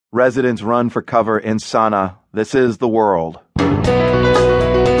Residents run for cover in Sana'a. This is The World. I'm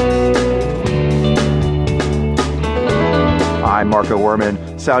Marco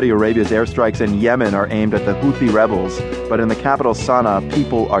Werman. Saudi Arabia's airstrikes in Yemen are aimed at the Houthi rebels, but in the capital Sana'a,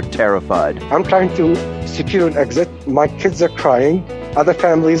 people are terrified. I'm trying to secure an exit. My kids are crying. Other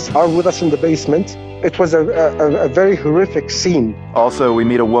families are with us in the basement. It was a very horrific scene. Also, we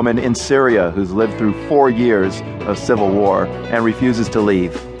meet a woman in Syria who's lived through 4 years of civil war and refuses to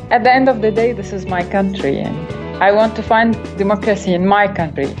leave. At the end of the day, this is my country, and I want to find democracy in my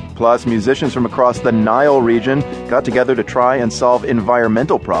country. Plus, musicians from across the Nile region got together to try and solve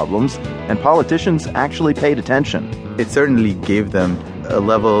environmental problems, and politicians actually paid attention. It certainly gave them a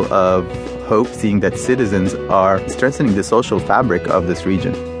level of hope, seeing that citizens are strengthening the social fabric of this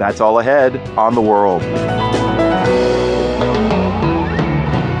region. That's all ahead on The World.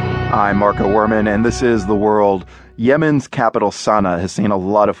 I'm Marco Werman, and this is The World. Yemen's capital Sana'a has seen a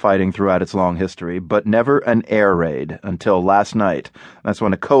lot of fighting throughout its long history, but never an air raid until last night. That's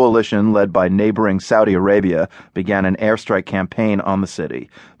when a coalition led by neighboring Saudi Arabia began an airstrike campaign on the city.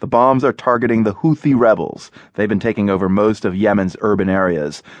 The bombs are targeting the Houthi rebels. They've been taking over most of Yemen's urban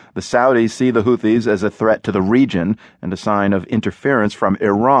areas. The Saudis see the Houthis as a threat to the region and a sign of interference from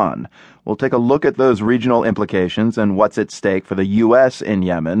Iran. We'll take a look at those regional implications and what's at stake for the U.S. in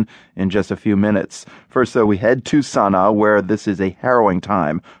Yemen in just a few minutes. First, though, we head to Sana'a, where this is a harrowing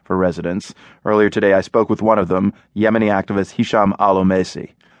time for residents. Earlier today, I spoke with one of them, Yemeni activist Hisham Al-Omaisi.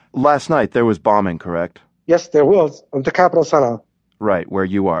 Last night, there was bombing, correct? Yes, there was, of the capital Sana'a. Right, where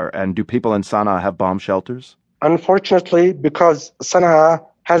you are. And do people in Sana'a have bomb shelters? Unfortunately, because Sana'a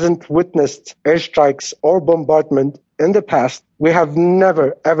hasn't witnessed airstrikes or bombardment in the past, we have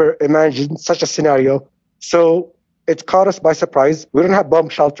never, ever imagined such a scenario. So it caught us by surprise. We don't have bomb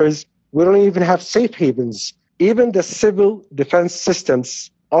shelters. We don't even have safe havens. Even the civil defense systems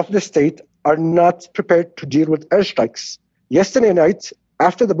of the state are not prepared to deal with airstrikes. Yesterday night,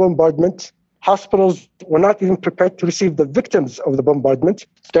 after the bombardment, hospitals were not even prepared to receive the victims of the bombardment.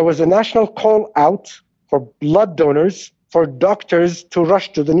 There was a national call out for blood donors, for doctors to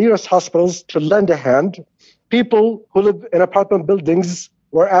rush to the nearest hospitals to lend a hand. People who live in apartment buildings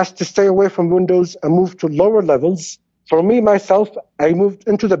were asked to stay away from windows and move to lower levels. For me, myself, I moved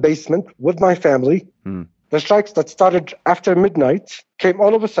into the basement with my family. The strikes that started after midnight came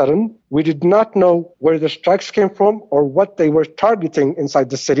all of a sudden. We did not know where the strikes came from or what they were targeting inside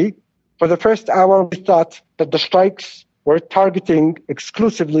the city. For the first hour, we thought that the strikes were targeting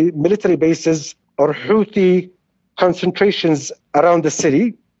exclusively military bases or Houthi concentrations around the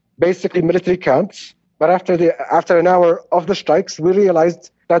city, basically military camps. But after an hour of the strikes, we realized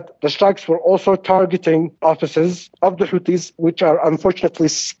that the strikes were also targeting offices of the Houthis, which are unfortunately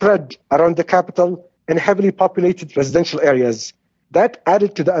spread around the capital in heavily populated residential areas. That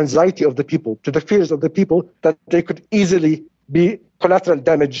added to the anxiety of the people, to the fears of the people that they could easily be collateral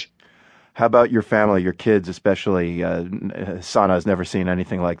damage. How about your family, your kids especially? Sana'a has never seen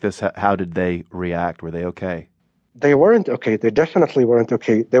anything like this. How did they react? Were they okay? They weren't okay. They definitely weren't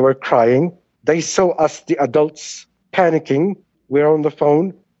okay. They were crying. They saw us, the adults, panicking. We were on the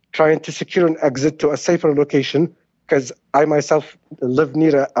phone trying to secure an exit to a safer location because I myself live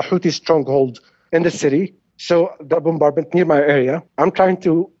near a Houthi stronghold in the city. So the bombardment near my area. I'm trying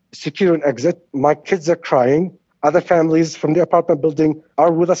to secure an exit. My kids are crying. Other families from the apartment building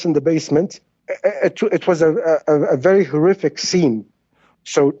are with us in the basement. It was a very horrific scene.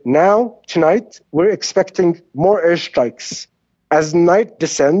 So now, tonight, we're expecting more airstrikes. As night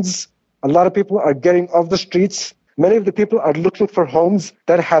descends, a lot of people are getting off the streets. Many of the people are looking for homes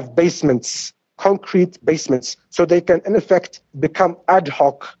that have basements, concrete basements, so they can, in effect, become ad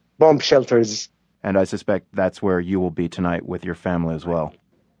hoc bomb shelters. And I suspect that's where you will be tonight with your family as well.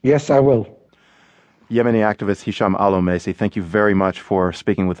 Yes, I will. Yemeni activist Hisham Al-Omaisi, thank you very much for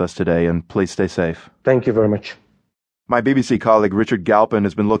speaking with us today, and please stay safe. Thank you very much. My BBC colleague Richard Galpin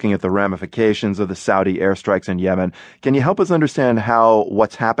has been looking at the ramifications of the Saudi airstrikes in Yemen. Can you help us understand how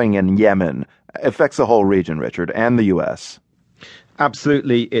what's happening in Yemen affects the whole region, Richard, and the U.S.?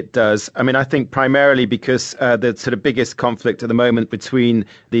 Absolutely, it does. I mean, I think primarily because the sort of biggest conflict at the moment between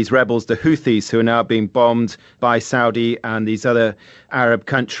these rebels, the Houthis, who are now being bombed by Saudi and these other Arab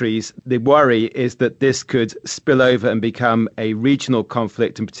countries, the worry is that this could spill over and become a regional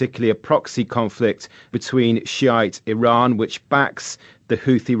conflict, and particularly a proxy conflict between Shiite Iran, which backs the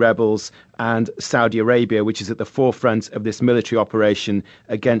Houthi rebels, and Saudi Arabia, which is at the forefront of this military operation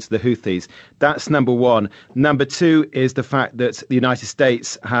against the Houthis. That's number one. Number two is the fact that the United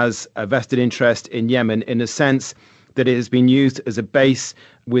States has a vested interest in Yemen in the sense that it has been used as a base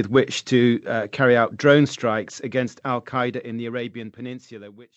with which to carry out drone strikes against al-Qaeda in the Arabian Peninsula, which